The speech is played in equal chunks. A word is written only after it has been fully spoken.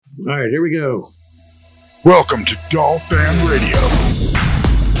All right, here we go. Welcome to Dolphin Radio,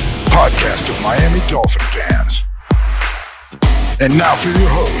 podcast of Miami Dolphin fans. And now for your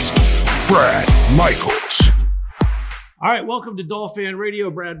host, Brad Michaels. All right, welcome to Dolphin Radio.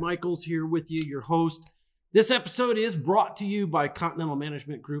 Brad Michaels here with you, your host. This episode is brought to you by Continental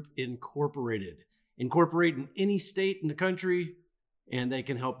Management Group Incorporated. Incorporate in any state in the country, and they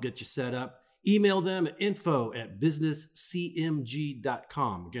can help get you set up. Email them at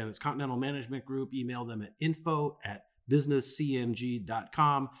info@businesscmg.com. Again, it's Continental Management Group. Email them at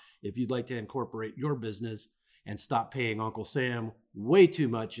info@businesscmg.com if you'd like to incorporate your business and stop paying Uncle Sam way too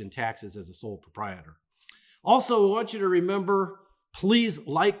much in taxes as a sole proprietor. Also, I want you to remember, please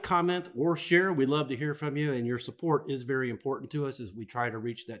like, comment, or share. We'd love to hear from you, and your support is very important to us as we try to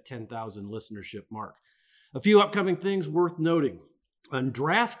reach that 10,000 listenership mark. A few upcoming things worth noting. On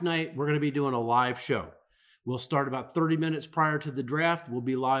draft night, we're going to be doing a live show. We'll start about 30 minutes prior to the draft. We'll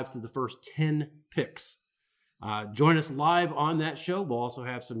be live through the first 10 picks. Join us live on that show. We'll also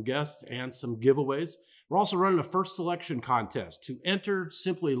have some guests and some giveaways. We're also running a first selection contest. To enter,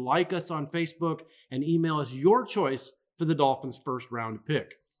 simply like us on Facebook and email us your choice for the Dolphins' first round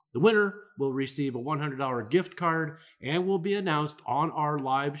pick. The winner will receive a $100 gift card and will be announced on our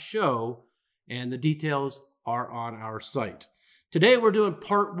live show, and the details are on our site. Today, we're doing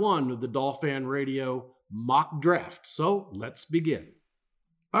part one of the Dolphin Radio mock draft. So let's begin.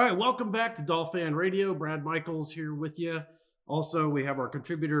 All right, welcome back to Dolphin Radio. Brad Michaels here with you. Also, we have our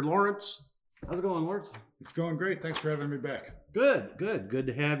contributor, Lawrence. How's it going, Lawrence? It's going great. Thanks for having me back. Good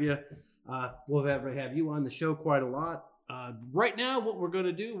to have you. We'll have you on the show quite a lot. Right now, what we're going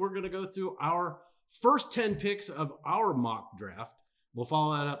to do, we're going to go through our first 10 picks of our mock draft. We'll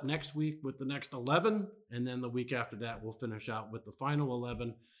follow that up next week with the next 11, and then the week after that, we'll finish out with the final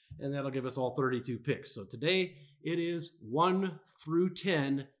 11, and that'll give us all 32 picks. So today, it is 1 through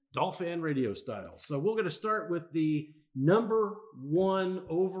 10 Dolphin Radio style. So we're going to start with the number 1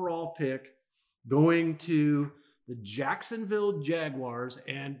 overall pick going to the Jacksonville Jaguars,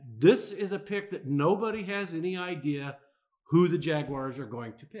 and this is a pick that nobody has any idea who the Jaguars are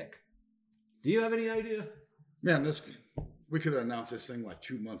going to pick. Do you have any idea? Man, we could have announced this thing like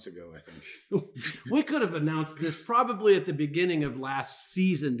 2 months ago, I think. We could have announced this probably at the beginning of last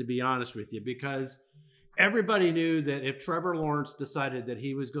season, to be honest with you, because everybody knew that if Trevor Lawrence decided that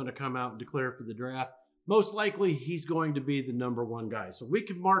he was going to come out and declare for the draft, most likely he's going to be the number 1 guy. So we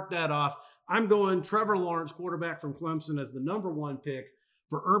can mark that off. I'm going Trevor Lawrence, quarterback from Clemson, as the number 1 pick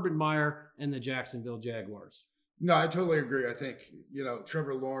for Urban Meyer and the Jacksonville Jaguars. No, I totally agree. I think,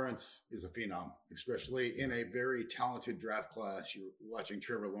 Trevor Lawrence is a phenom, especially in a very talented draft class. You're watching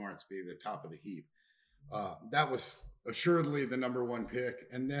Trevor Lawrence be the top of the heap. That was assuredly the number 1 pick.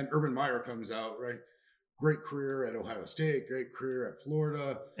 And then Urban Meyer comes out, right? Great career at Ohio State, great career at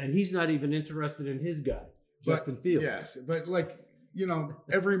Florida. And he's not even interested in his guy, Justin Fields. Yes, but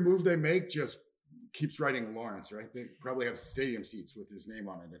every move they make just keeps writing Lawrence, right? They probably have stadium seats with his name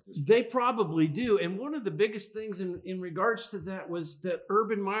on it at this point. They probably do. And one of the biggest things in regards to that was that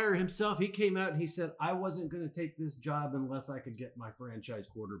Urban Meyer himself, he came out and he said, I wasn't going to take this job unless I could get my franchise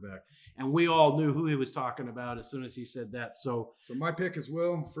quarterback. And we all knew who he was talking about as soon as he said that. So my pick as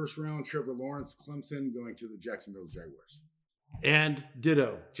well, first round, Trevor Lawrence, Clemson, going to the Jacksonville Jaguars. And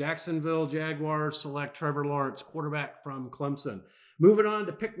ditto. Jacksonville Jaguars select Trevor Lawrence, quarterback from Clemson. Moving on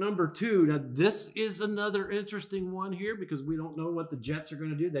to pick number 2. Now, this is another interesting one here because we don't know what the Jets are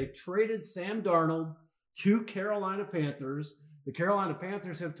going to do. They've traded Sam Darnold to Carolina Panthers. The Carolina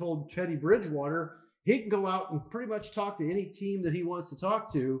Panthers have told Teddy Bridgewater he can go out and pretty much talk to any team that he wants to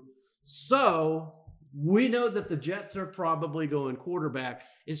talk to. So we know that the Jets are probably going quarterback.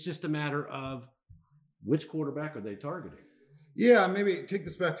 It's just a matter of which quarterback are they targeting? Yeah, maybe take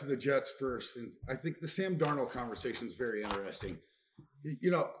this back to the Jets first. And I think the Sam Darnold conversation is very interesting.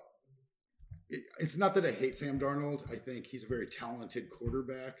 It's not that I hate Sam Darnold. I think he's a very talented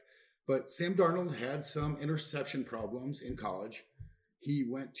quarterback. But Sam Darnold had some interception problems in college. He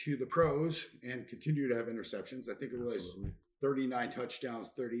went to the pros and continued to have interceptions. I think it was 39 touchdowns,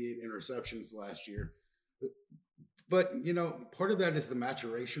 38 interceptions last year. But, part of that is the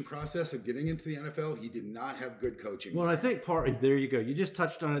maturation process of getting into the NFL. He did not have good coaching. Well, I think there you go. You just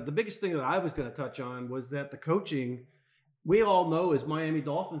touched on it. The biggest thing that I was going to touch on was that the coaching, we all know as Miami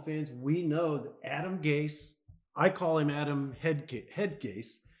Dolphin fans, we know that Adam Gase, I call him Adam Head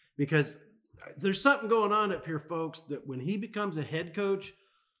Gase, because there's something going on up here, folks, that when he becomes a head coach,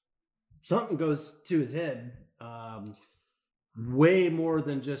 something goes to his head. Way more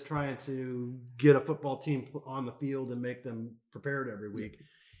than just trying to get a football team on the field and make them prepared every week.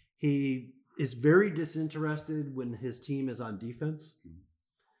 He is very disinterested when his team is on defense.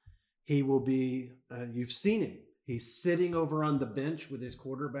 He will be, you've seen him. He's sitting over on the bench with his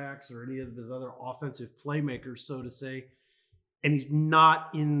quarterbacks or any of his other offensive playmakers, so to say, and he's not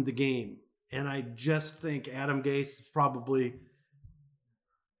in the game. And I just think Adam Gase is probably,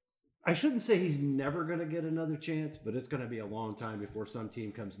 I shouldn't say he's never going to get another chance, but it's going to be a long time before some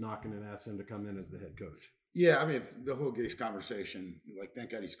team comes knocking and asks him to come in as the head coach. Yeah, I mean, the whole Gase conversation, like,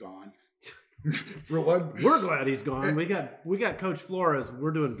 thank God he's gone. For what? We're glad he's gone. We got Coach Flores.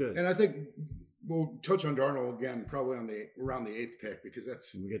 We're doing good. And I think we'll touch on Darnold again, probably around the 8th pick, because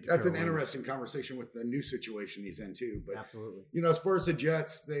that's an interesting conversation with the new situation he's in too. But absolutely, as far as the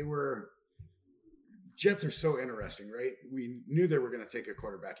Jets, Jets are so interesting, right? We knew they were going to take a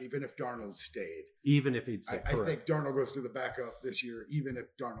quarterback, even if Darnold stayed. Even if he'd stay. I think Darnold goes to the backup this year, even if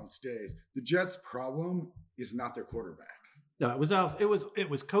Darnold stays. The Jets' problem is not their quarterback. No, it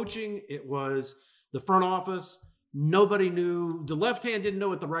was coaching. It was the front office. Nobody knew. The left hand didn't know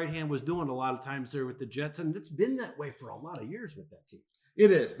what the right hand was doing a lot of times there with the Jets, and it's been that way for a lot of years with that team.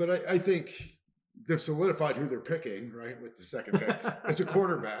 It is, but I think they've solidified who they're picking, right, with the second pick. It's a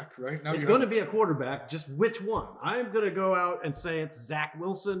quarterback, right? Now it's going to be a quarterback. Just which one? I'm going to go out and say it's Zach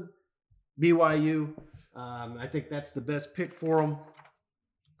Wilson, BYU. I think that's the best pick for him.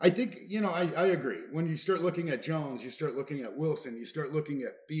 I think, I agree. When you start looking at Jones, you start looking at Wilson, you start looking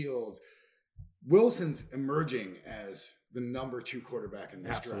at Fields. Wilson's emerging as the number 2 quarterback in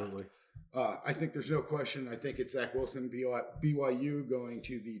this Absolutely. draft. I think there's no question. I think it's Zach Wilson, BYU, going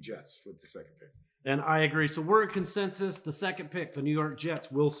to the Jets for the second pick. And I agree. So we're in consensus. The second pick, the New York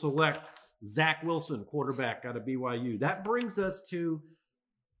Jets, will select Zach Wilson, quarterback out of BYU. That brings us to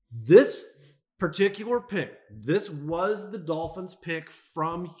this particular pick. This was the Dolphins' pick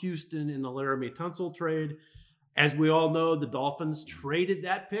from Houston in the Laramie Tunsil trade. As we all know, the Dolphins traded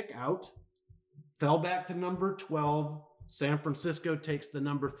that pick out, fell back to number 12. San Francisco takes the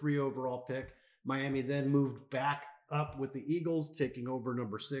number 3 overall pick. Miami then moved back up with the Eagles, taking over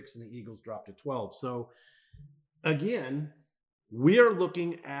number 6, and the Eagles dropped to 12. So again, we are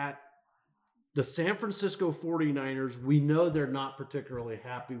looking at the San Francisco 49ers. We know they're not particularly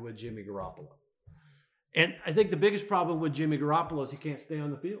happy with Jimmy Garoppolo. And I think the biggest problem with Jimmy Garoppolo is he can't stay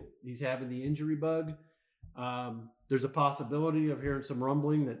on the field. He's having the injury bug. There's a possibility of hearing some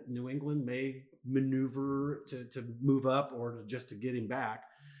rumbling that New England may maneuver to move up or just to get him back.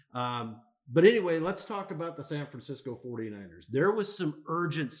 But anyway, let's talk about the San Francisco 49ers. There was some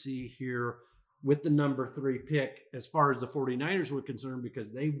urgency here with the number 3 pick as far as the 49ers were concerned,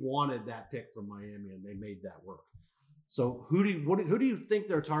 because they wanted that pick from Miami and they made that work. So who do you think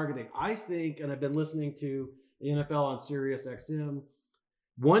they're targeting? I think, and I've been listening to the NFL on Sirius XM,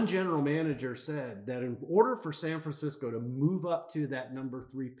 one general manager said that in order for San Francisco to move up to that number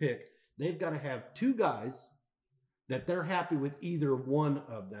 3 pick, they've got to have 2 guys that they're happy with either one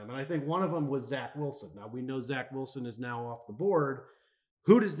of them. And I think one of them was Zach Wilson. Now, we know Zach Wilson is now off the board.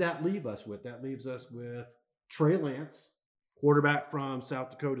 Who does that leave us with? That leaves us with Trey Lance, quarterback from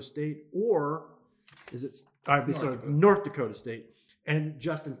South Dakota State, or is it North Dakota State, and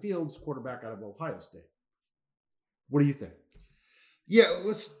Justin Fields, quarterback out of Ohio State. What do you think? Yeah,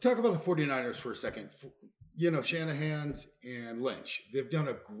 let's talk about the 49ers for a second. Shanahan and Lynch, they've done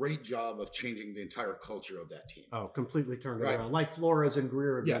a great job of changing the entire culture of that team. Oh, completely turned it around. Like Flores and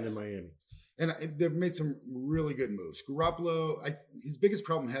Greer have done in Miami. And they've made some really good moves. Garoppolo, his biggest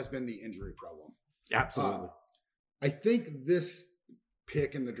problem has been the injury problem. Absolutely. I think this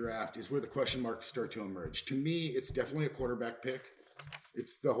pick in the draft is where the question marks start to emerge. To me, it's definitely a quarterback pick.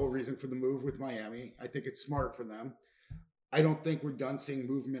 It's the whole reason for the move with Miami. I think it's smart for them. I don't think we're done seeing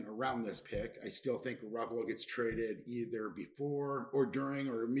movement around this pick. I still think Garoppolo gets traded either before or during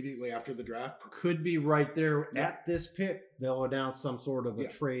or immediately after the draft. Could be right there at this pick. They'll announce some sort of a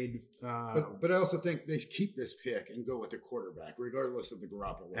trade. But I also think they keep this pick and go with a quarterback, regardless of the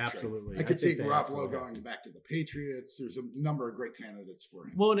Garoppolo Absolutely. trade. I could see Garoppolo going back to the Patriots. There's a number of great candidates for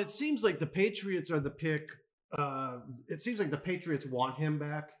him. Well, and it seems like the Patriots are the pick. It seems like the Patriots want him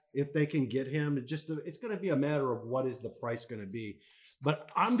back. If they can get him, it's going to be a matter of what is the price going to be. But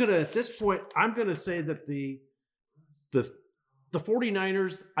at this point, I'm going to say that the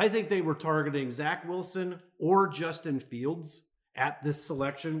 49ers, I think they were targeting Zach Wilson or Justin Fields at this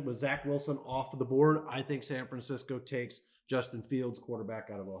selection. With Zach Wilson off the board, I think San Francisco takes Justin Fields, quarterback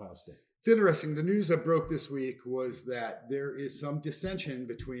out of Ohio State. It's interesting. The news that broke this week was that there is some dissension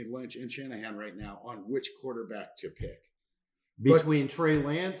between Lynch and Shanahan right now on which quarterback to pick. Between Trey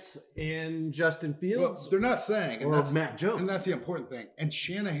Lance and Justin Fields? Well, they're not saying. Or Matt Jones. And that's the important thing. And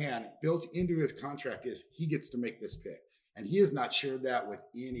Shanahan, built into his contract, is he gets to make this pick. And he has not shared that with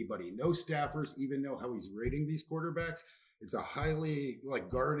anybody. No staffers even know how he's rating these quarterbacks. It's a highly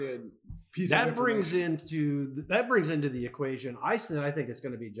guarded piece That of brings information. into the equation. I think it's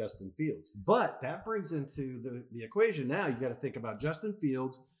going to be Justin Fields, but that brings into the equation now. You got to think about Justin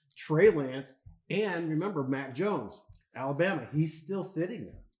Fields, Trey Lance, and remember Mac Jones, Alabama. He's still sitting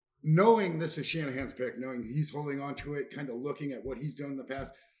there. Knowing this is Shanahan's pick, knowing he's holding on to it, kind of looking at what he's done in the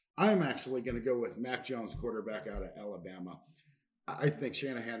past, I'm actually going to go with Mac Jones, quarterback out of Alabama. I think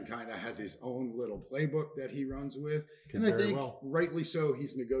Shanahan kind of has his own little playbook that he runs with. And I think rightly so,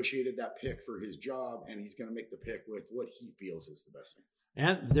 he's negotiated that pick for his job, and he's going to make the pick with what he feels is the best thing.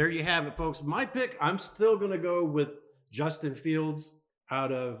 And there you have it, folks. My pick, I'm still going to go with Justin Fields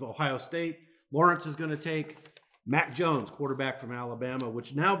out of Ohio State. Lawrence is going to take Mac Jones, quarterback from Alabama,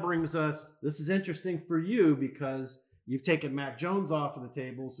 which now brings us, this is interesting for you because you've taken Mac Jones off of the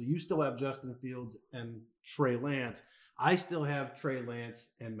table, so you still have Justin Fields and Trey Lance. I still have Trey Lance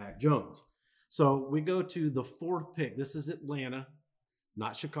and Mac Jones. So we go to the fourth pick. This is Atlanta,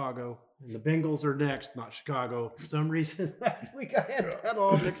 not Chicago. And the Bengals are next, not Chicago. For some reason, last week I had that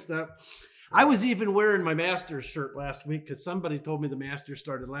all mixed up. I was even wearing my Masters shirt last week because somebody told me the Masters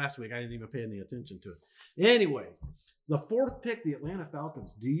started last week. I didn't even pay any attention to it. Anyway, the fourth pick, the Atlanta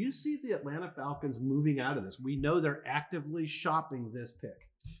Falcons. Do you see the Atlanta Falcons moving out of this? We know they're actively shopping this pick.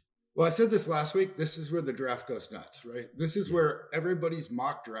 Well, I said this last week. This is where the draft goes nuts, right? This is where everybody's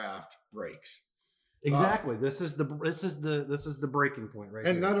mock draft breaks. Exactly. This is the breaking point, right?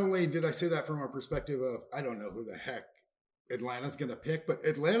 And not only did I say that from our perspective of I don't know who the heck Atlanta's going to pick, but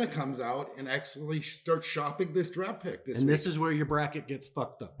Atlanta comes out and actually starts shopping this draft pick this week. This is where your bracket gets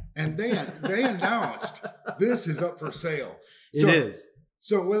fucked up. And they announced this is up for sale. It is.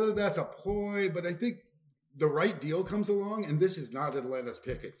 So whether that's a ploy, but I think the right deal comes along, and this is not Atlanta's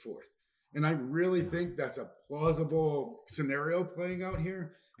pick at fourth. And I really think that's a plausible scenario playing out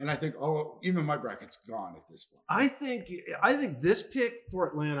here. And I think even my bracket's gone at this point. I think this pick for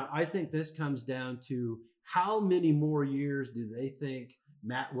Atlanta, I think this comes down to how many more years do they think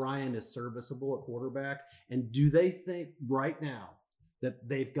Matt Ryan is serviceable at quarterback? And do they think right now that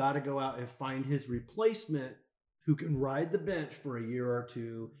they've got to go out and find his replacement who can ride the bench for a year or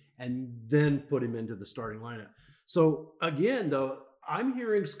two and then put him into the starting lineup? So again, though, I'm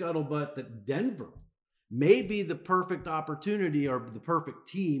hearing scuttlebutt that Denver may be the perfect opportunity or the perfect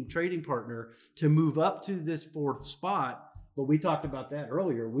team trading partner to move up to this fourth spot. But we talked about that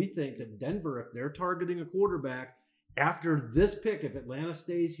earlier. We think that Denver, if they're targeting a quarterback after this pick, if Atlanta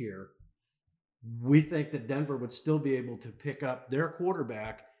stays here, we think that Denver would still be able to pick up their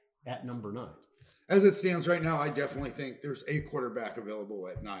quarterback at number 9. As it stands right now, I definitely think there's a quarterback available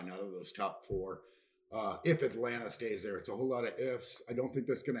at 9 out of those top 4. If Atlanta stays there, it's a whole lot of ifs. I don't think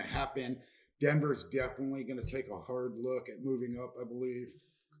that's going to happen. Denver's definitely going to take a hard look at moving up, I believe.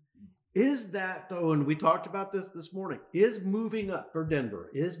 Is that, though, and we talked about this morning, is moving up for Denver,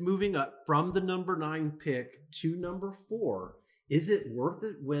 is moving up from the number 9 pick to number 4, is it worth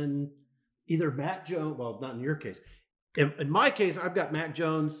it when either Mac Jones, well, not in your case. In my case, I've got Mac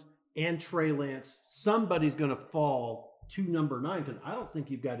Jones and Trey Lance. Somebody's going to fall to number 9 because I don't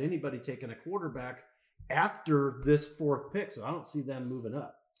think you've got anybody taking a quarterback after this 4th pick, so I don't see them moving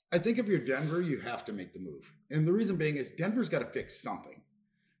up. I think if you're Denver, you have to make the move. And the reason being is Denver's got to fix something.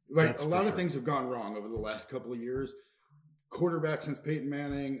 Like a lot of things have gone wrong over the last couple of years. Quarterback since Peyton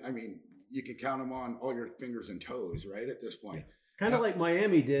Manning, I mean, you can count them on all your fingers and toes, right, at this point. Kind of like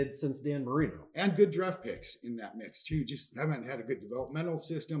Miami did since Dan Marino. And good draft picks in that mix, too. Just haven't had a good developmental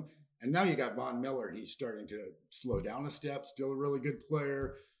system. And now you got Von Miller. He's starting to slow down a step. Still a really good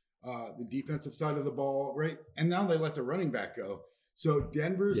player. The defensive side of the ball, right? And now they let the running back go. So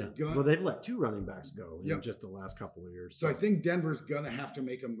Denver's going. Well, they've let 2 running backs go in just the last couple of years. So I think Denver's going to have to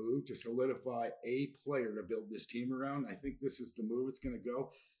make a move to solidify a player to build this team around. I think this is the move it's going to go.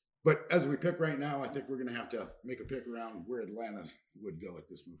 But as we pick right now, I think we're going to have to make a pick around where Atlanta would go at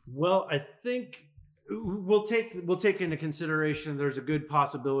this move. Well, I think we'll take into consideration there's a good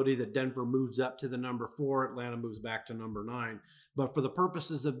possibility that Denver moves up to the number 4, Atlanta moves back to number 9. But for the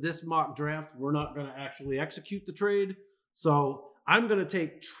purposes of this mock draft, we're not going to actually execute the trade. So I'm going to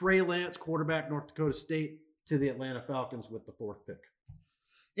take Trey Lance, quarterback, North Dakota State, to the Atlanta Falcons with the 4th pick.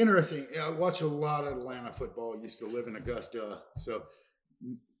 Interesting. I watch a lot of Atlanta football. Used to live in Augusta, so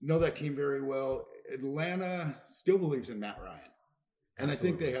know that team very well. Atlanta still believes in Matt Ryan, and Absolutely. I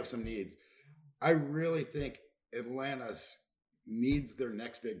think they have some needs. I really think Atlanta needs their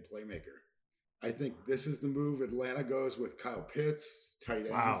next big playmaker. I think this is the move. Atlanta goes with Kyle Pitts, tight end.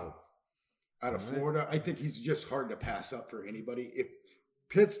 Wow. Out of Florida. I think he's just hard to pass up for anybody. If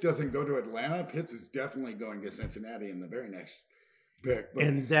Pitts doesn't go to Atlanta, Pitts is definitely going to Cincinnati in the very next pick. But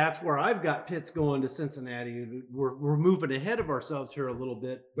And that's where I've got Pitts going to Cincinnati. We're moving ahead of ourselves here a little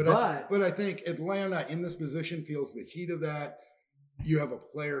bit. But I think Atlanta in this position feels the heat of that. You have a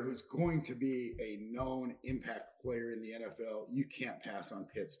player who's going to be a known impact player in the NFL. You can't pass on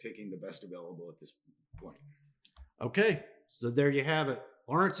Pitts taking the best available at this point. Okay, so there you have it.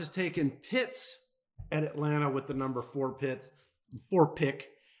 Lawrence has taken Pitts at Atlanta with the number 4 pick.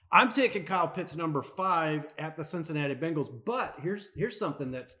 I'm taking Kyle Pitts number 5 at the Cincinnati Bengals. But here's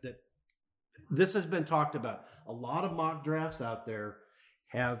something that this has been talked about. A lot of mock drafts out there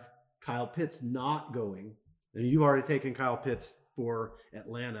have Kyle Pitts not going. And you've already taken Kyle Pitts for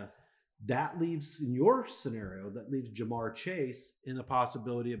Atlanta. That leaves, in your scenario, that leaves Jamar Chase in the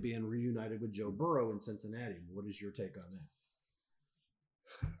possibility of being reunited with Joe Burrow in Cincinnati. What is your take on that?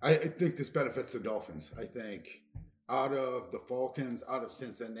 I think this benefits the Dolphins. I think out of the Falcons, out of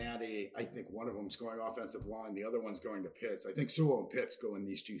Cincinnati, I think one of them's going offensive line. The other one's going to Pitts. I think Sewell and Pitts go in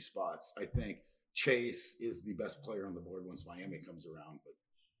these 2 spots. I think Chase is the best player on the board once Miami comes around.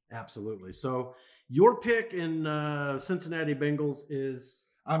 But absolutely. So your pick in Cincinnati Bengals is?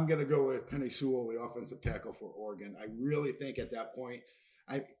 I'm going to go with Penei Sewell, the offensive tackle for Oregon. I really think at that point,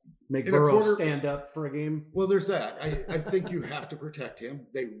 make Burrow stand up for a game. Well, there's that. I think you have to protect him.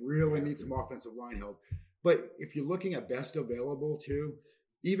 They really need some offensive line help. But if you're looking at best available too,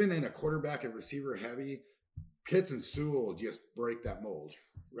 even in a quarterback and receiver heavy, Pitts and Sewell just break that mold,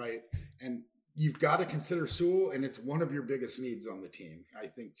 right? And you've got to consider Sewell, and it's one of your biggest needs on the team. I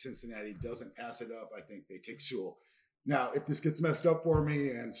think Cincinnati doesn't pass it up. I think they take Sewell. Now, if this gets messed up for me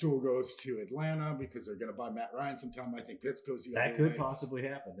and Sewell goes to Atlanta because they're going to buy Matt Ryan sometime, I think Pitts goes the other way. That could possibly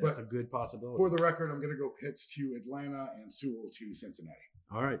happen. That's a good possibility. For the record, I'm going to go Pitts to Atlanta and Sewell to Cincinnati.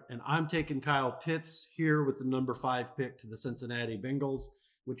 All right. And I'm taking Kyle Pitts here with the number 5 pick to the Cincinnati Bengals,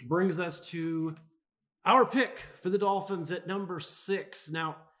 which brings us to our pick for the Dolphins at number 6.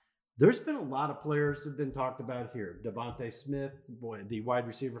 Now, there's been a lot of players who've been talked about here. Devontae Smith, the wide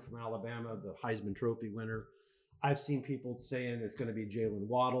receiver from Alabama, the Heisman Trophy winner. I've seen people saying it's going to be Jalen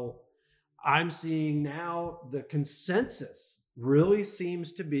Waddle. I'm seeing now the consensus really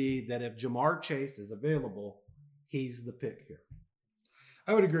seems to be that if Jamar Chase is available, he's the pick here.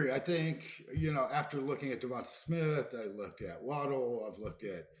 I would agree. I think, after looking at Devontae Smith, I looked at Waddle, I've looked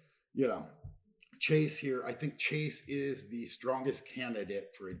at, Chase here. I think Chase is the strongest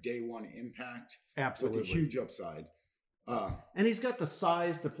candidate for a day one impact. Absolutely. With a huge upside. And he's got the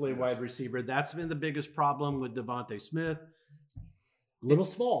size to play wide receiver. That's been the biggest problem with Devontae Smith. A little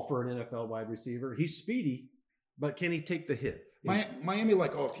small for an NFL wide receiver. He's speedy, but can he take the hit? Miami,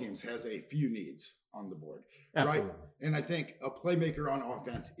 like all teams, has a few needs on the board. Absolutely. Right? And I think a playmaker on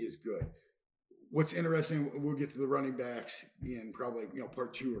offense is good. What's interesting, we'll get to the running backs in probably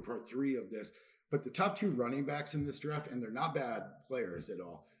part 2 or part 3 of this, but the top 2 running backs in this draft, and they're not bad players at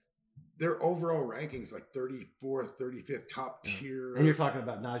all, their overall rankings like 34th, 35th, top tier. And you're talking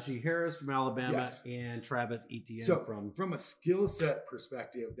about Najee Harris from Alabama, yes, and Travis Etienne from a skill set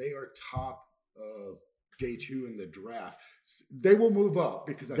perspective, they are top of day 2 in the draft. They will move up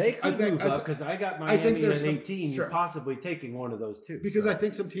because I got Miami at 18. Sure. You're possibly taking one of those too. Because I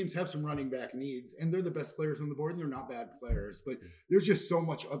think some teams have some running back needs, and they're the best players on the board, and they're not bad players. But there's just so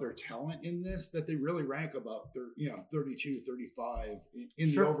much other talent in this that they really rank about 32, 35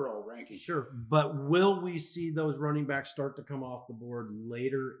 in the overall ranking. Sure, but will we see those running backs start to come off the board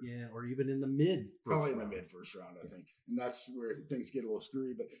later or even in the mid? Probably in the mid first round, I think, and that's where things get a little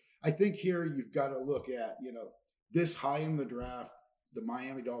screwy. But I think here you've got to look at this high in the draft, the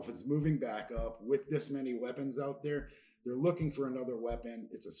Miami Dolphins moving back up with this many weapons out there. They're looking for another weapon.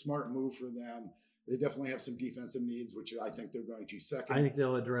 It's a smart move for them. They definitely have some defensive needs, which I think they're going to second. I think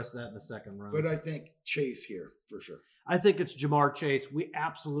they'll address that in the second round. But I think Chase here for sure. I think it's Jamar Chase. We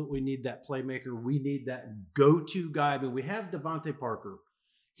absolutely need that playmaker. We need that go-to guy. I mean, we have Devontae Parker.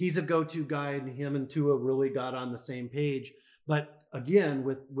 He's a go-to guy, and him and Tua really got on the same page. But again,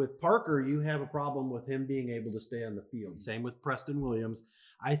 with Parker, you have a problem with him being able to stay on the field. Same with Preston Williams.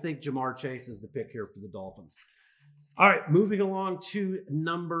 I think Jamar Chase is the pick here for the Dolphins. All right, moving along to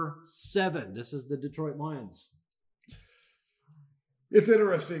number 7. This is the Detroit Lions. It's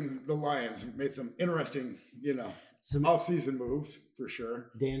interesting. The Lions made some interesting, some off-season moves for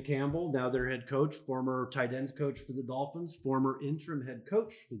sure. Dan Campbell, now their head coach, former tight ends coach for the Dolphins, former interim head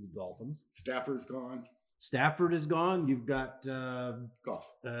coach for the Dolphins. Stafford's gone. Stafford is gone. You've got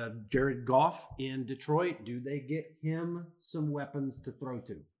Jared Goff in Detroit. Do they get him some weapons to throw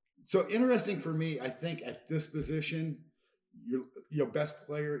to? So interesting for me, I think at this position, your best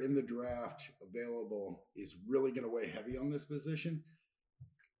player in the draft available is really going to weigh heavy on this position.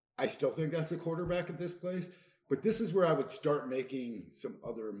 I still think that's a quarterback at this place, But this is where I would start making some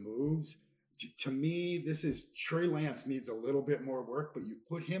other moves. To me, this is Trey Lance needs a little bit more work, but you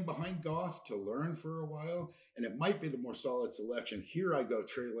put him behind Goff to learn for a while, and it might be the more solid selection. Here I go,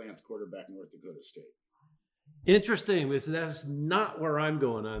 Trey Lance, quarterback, North Dakota State. Interesting, because that's not where I'm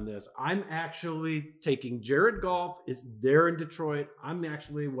going on this. I'm actually taking Jared Goff. Is there in Detroit.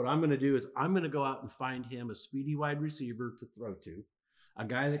 What I'm going to do is I'm going to go out and find him a speedy wide receiver to throw to, a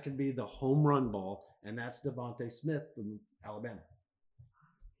guy that can be the home run ball, and that's Devontae Smith from Alabama.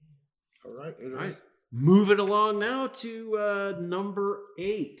 All right. All right. Move it along now to number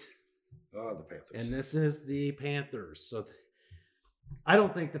 8. Oh, the Panthers. And this is the Panthers. So I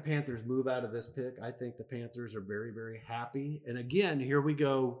don't think the Panthers move out of this pick. I think the Panthers are very, very happy. And again, here we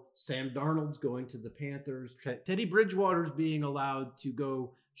go. Sam Darnold's going to the Panthers. Teddy Bridgewater's being allowed to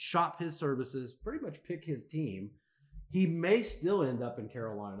go shop his services, pretty much pick his team. He may still end up in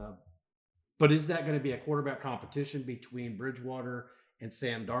Carolina, but is that going to be a quarterback competition between Bridgewater and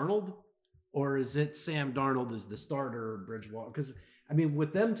Sam Darnold? Or is it Sam Darnold is the starter, Bridgewater? Because, I mean,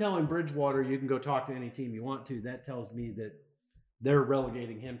 with them telling Bridgewater you can go talk to any team you want to, that tells me that they're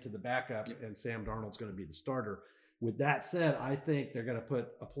relegating him to the backup and Sam Darnold's going to be the starter. With that said, I think they're going to put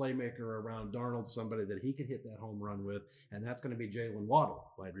a playmaker around Darnold, somebody that he can hit that home run with, and that's going to be Jalen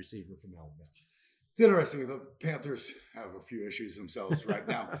Waddle, wide receiver from Alabama. It's interesting. The Panthers have a few issues themselves right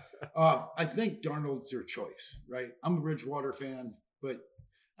now. I think Darnold's their choice, right? I'm a Bridgewater fan, but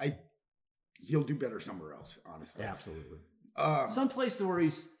he'll do better somewhere else, honestly. Absolutely. Someplace where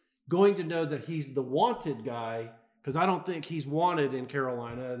he's going to know that he's the wanted guy, because I don't think he's wanted in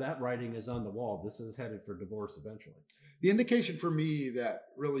Carolina. That writing is on the wall. This is headed for divorce eventually. The indication for me that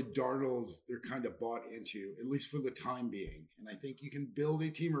really Darnold, they're kind of bought into, at least for the time being, and I think you can build a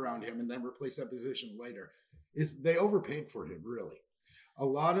team around him and then replace that position later, is they overpaid for him, really. A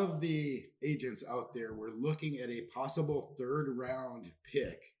lot of the agents out there were looking at a possible 3rd round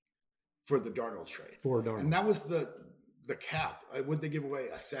pick for the Darnold trade. For Darnold. And that was the cap. Would they give away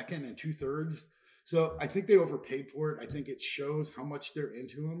a 2nd and 2/3? So I think they overpaid for it. I think it shows how much they're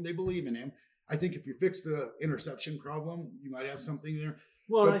into him. They believe in him. I think if you fix the interception problem, you might have something there.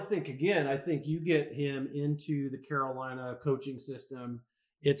 Well, and I think you get him into the Carolina coaching system.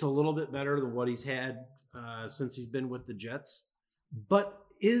 It's a little bit better than what he's had since he's been with the Jets. But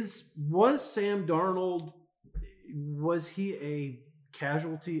was Sam Darnold, was he a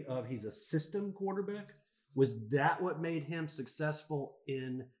casualty of he's a system quarterback? Was that what made him successful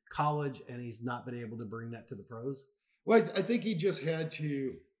in college and he's not been able to bring that to the pros? Well, I think he just had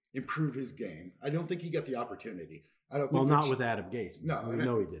to improve his game. I don't think he got the opportunity. I don't think. Well, not with Adam Gates. No, we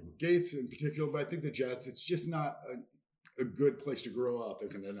know he didn't. Gates in particular, but I think the Jets, it's just not a good place to grow up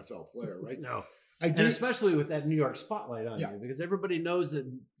as an NFL player, right? No. And especially with that New York spotlight on you, because everybody knows that,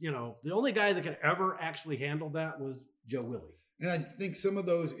 the only guy that could ever actually handle that was Joe Willie. And I think some of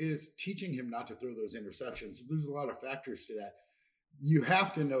those is teaching him not to throw those interceptions. There's a lot of factors to that. You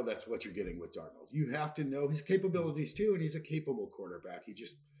have to know that's what you're getting with Darnold. You have to know his capabilities too, and he's a capable quarterback. He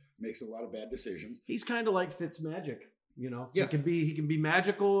just makes a lot of bad decisions. He's kind of like Fitzmagic, Yeah. He can be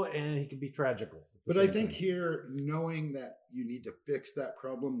magical and he can be tragical. But I think here, knowing that you need to fix that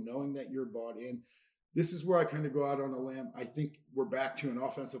problem, knowing that you're bought in, this is where I kind of go out on a limb. I think we're back to an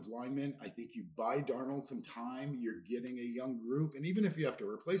offensive lineman. I think you buy Darnold some time. You're getting a young group. And even if you have to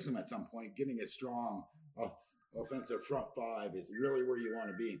replace him at some point, getting a strong offensive front 5 is really where you want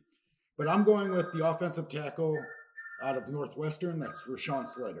to be. But I'm going with the offensive tackle out of Northwestern. That's Rashawn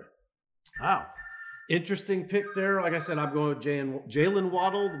Slater. Wow. Interesting pick there. Like I said, I'm going with Jalen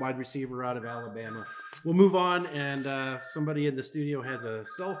Waddle, the wide receiver out of Alabama. We'll move on, and somebody in the studio has a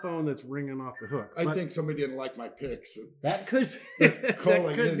cell phone that's ringing off the hook. I think somebody didn't like my picks. That could be.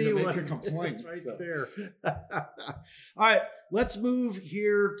 Calling in to make a complaint. That's right there. All right, let's move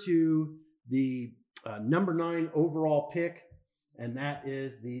here to the number 9 overall pick, and that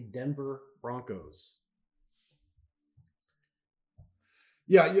is the Denver Broncos.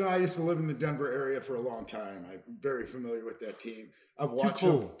 Yeah, I used to live in the Denver area for a long time. I'm very familiar with that team. I've watched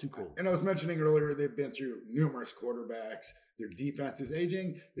them. Too cool. And I was mentioning earlier, they've been through numerous quarterbacks. Their defense is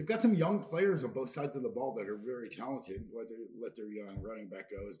aging. They've got some young players on both sides of the ball that are very talented. Whether let their young running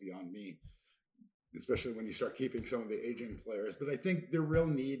back go is beyond me, especially when you start keeping some of the aging players. But I think their real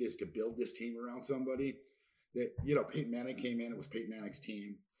need is to build this team around somebody. That Peyton Manning came in. It was Peyton Manning's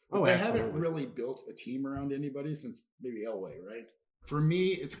team. But they haven't really built a team around anybody since maybe Elway, right? For me,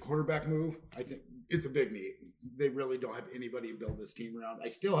 it's a quarterback move. I think it's a big need. They really don't have anybody to build this team around. I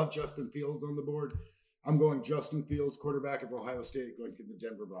still have Justin Fields on the board, I'm going Justin Fields, quarterback of Ohio State, going to the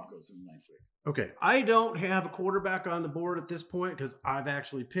Denver Broncos in the 9th week. Okay, I don't have a quarterback on the board at this point because I've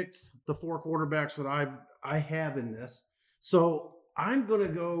actually picked the 4 quarterbacks that I have in this. So I'm going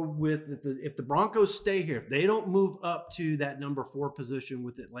to go with if the Broncos stay here, if they don't move up to that number 4 position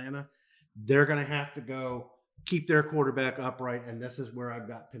with Atlanta, they're going to have to go keep their quarterback upright. And this is where I've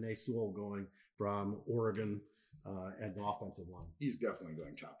got Penei Sewell going from Oregon at the offensive line. He's definitely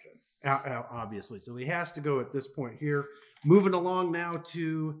going top 10. Obviously. So he has to go at this point here. Moving along now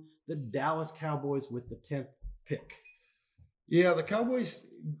to the Dallas Cowboys with the 10th pick. Yeah, the Cowboys,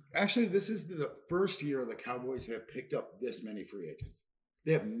 actually, this is the first year the Cowboys have picked up this many free agents.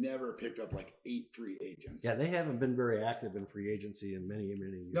 They have never picked up like 8 free agents. Yeah, they haven't been very active in free agency in many,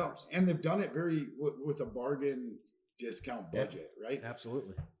 many years. No, and they've done it with a bargain discount budget, right?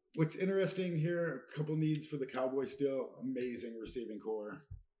 Absolutely. What's interesting here, a couple needs for the Cowboys still. Amazing receiving core.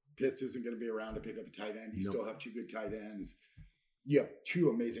 Pitts isn't going to be around to pick up a tight end. You still have 2 good tight ends. You have 2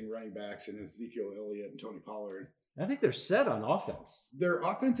 amazing running backs in Ezekiel Elliott and Tony Pollard. I think they're set on offense. Their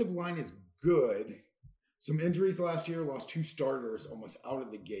offensive line is good. Some injuries last year, lost 2 starters almost out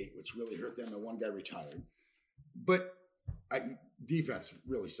of the gate, which really hurt them, and 1 guy retired. But defense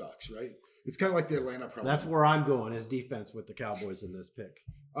really sucks, right? It's kind of like the Atlanta problem. That's where I'm going, is defense with the Cowboys in this pick.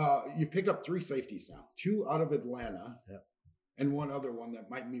 You've picked up 3 safeties now, 2 out of Atlanta. Yep. And 1 other one that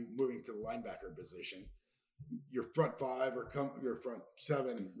might be moving to the linebacker position. Your front 5 your front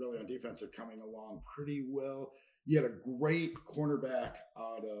 7 really on defense are coming along pretty well. You had a great cornerback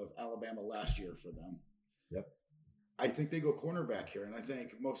out of Alabama last year for them. Yep. I think they go cornerback here, and I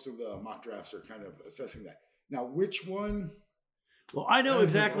think most of the mock drafts are kind of assessing that. Now, which one? Well, I know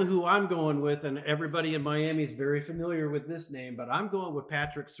exactly who I'm going with, and everybody in Miami is very familiar with this name, but I'm going with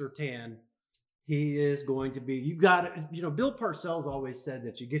Patrick Surtain. He is going to be, Bill Parcells always said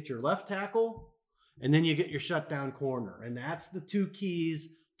that you get your left tackle and then you get your shutdown corner. And that's the 2 keys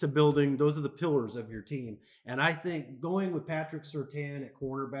to building. Those are the pillars of your team. And I think going with Patrick Surtain at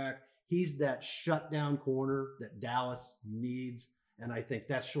cornerback, he's that shutdown corner that Dallas needs. And I think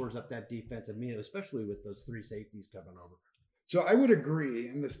that shores up that defense immediately, especially with those 3 safeties coming over. So I would agree,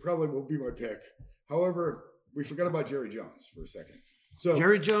 and this probably will be my pick. However, we forgot about Jerry Jones for a second. So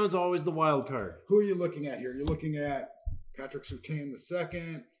Jerry Jones, always the wild card. Who are you looking at here? You're looking at Patrick Surtain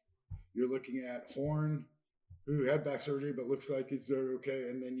II. You're looking at Horn, who had back surgery but looks like he's doing okay.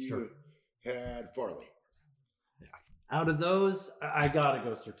 And then you had Farley. Yeah. Out of those, I got to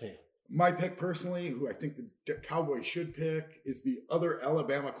go Surtain. My pick personally, who I think the Cowboys should pick, is the other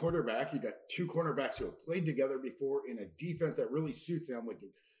Alabama quarterback. You got 2 cornerbacks who have played together before in a defense that really suits them with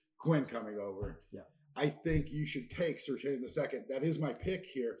Quinn coming over. Yeah. I think you should take Surtain II. That is my pick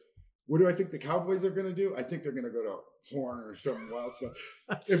here. What do I think the Cowboys are going to do? I think they're going to go to Horn or something wild stuff.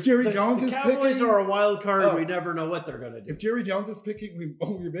 If Jerry Jones is picking... The Cowboys are a wild card. We never know what they're going to do. If Jerry Jones is picking,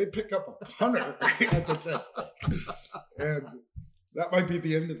 we may pick up a punter at the 10th pick. And that might be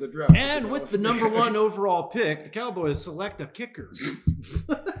the end of the draft. And with the number 1 overall pick, the Cowboys select a kicker.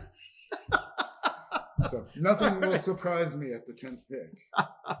 So nothing will surprise me at the 10th pick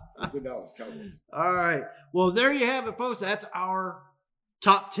with the Dallas Cowboys. All right. Well, there you have it, folks. That's our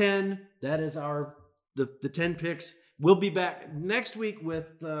top 10. That is the 10 picks. We'll be back next week with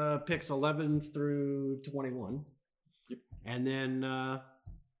picks 11 through 21. Yep. And then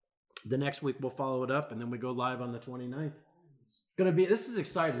the next week we'll follow it up, and then we go live on the 29th. This is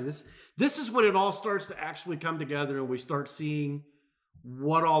exciting. This is when it all starts to actually come together, and we start seeing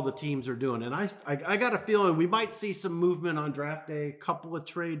what all the teams are doing. And I got a feeling we might see some movement on draft day, a couple of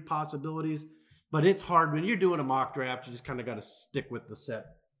trade possibilities, but it's hard when you're doing a mock draft. You just kind of got to stick with the set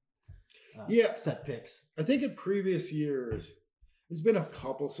picks. I think in previous years, there's been a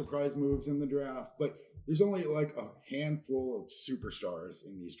couple surprise moves in the draft, but there's only like a handful of superstars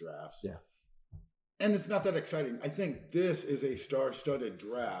in these drafts. Yeah. And it's not that exciting. I think this is a star-studded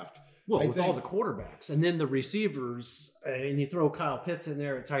draft. Well, with all the quarterbacks and then the receivers, and you throw Kyle Pitts in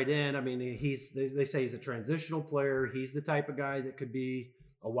there at tight end. I mean, they say he's a transitional player. He's the type of guy that could be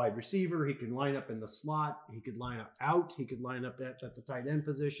a wide receiver. He can line up in the slot. He could line up out. He could line up at the tight end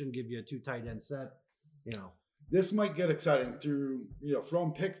position, give you a 2 tight end set. This might get exciting through,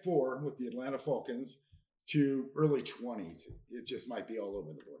 from pick 4 with the Atlanta Falcons to early 20s. It just might be all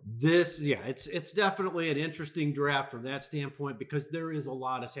over the board. It's definitely an interesting draft from that standpoint because there is a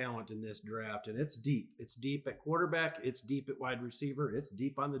lot of talent in this draft, and it's deep. It's deep at quarterback. It's deep at wide receiver. It's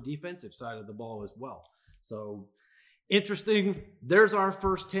deep on the defensive side of the ball as well. So interesting. There's our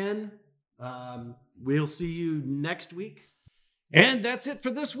first 10. We'll see you next week. And that's it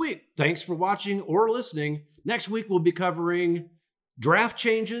for this week. Thanks for watching or listening. Next week, we'll be covering draft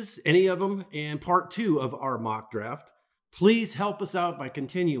changes, any of them, and part 2 of our mock draft, please help us out by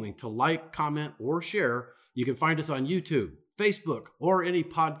continuing to like, comment, or share. You can find us on YouTube, Facebook, or any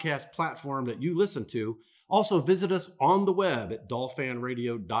podcast platform that you listen to. Also, visit us on the web at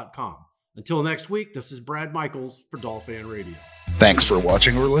dolphinradio.com. Until next week, this is Brad Michaels for Dolphin Radio. Thanks for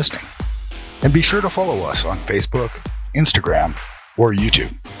watching or listening. And be sure to follow us on Facebook, Instagram, or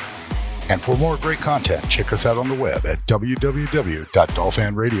YouTube. And for more great content, check us out on the web at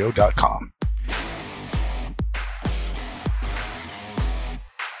www.dolphinradio.com.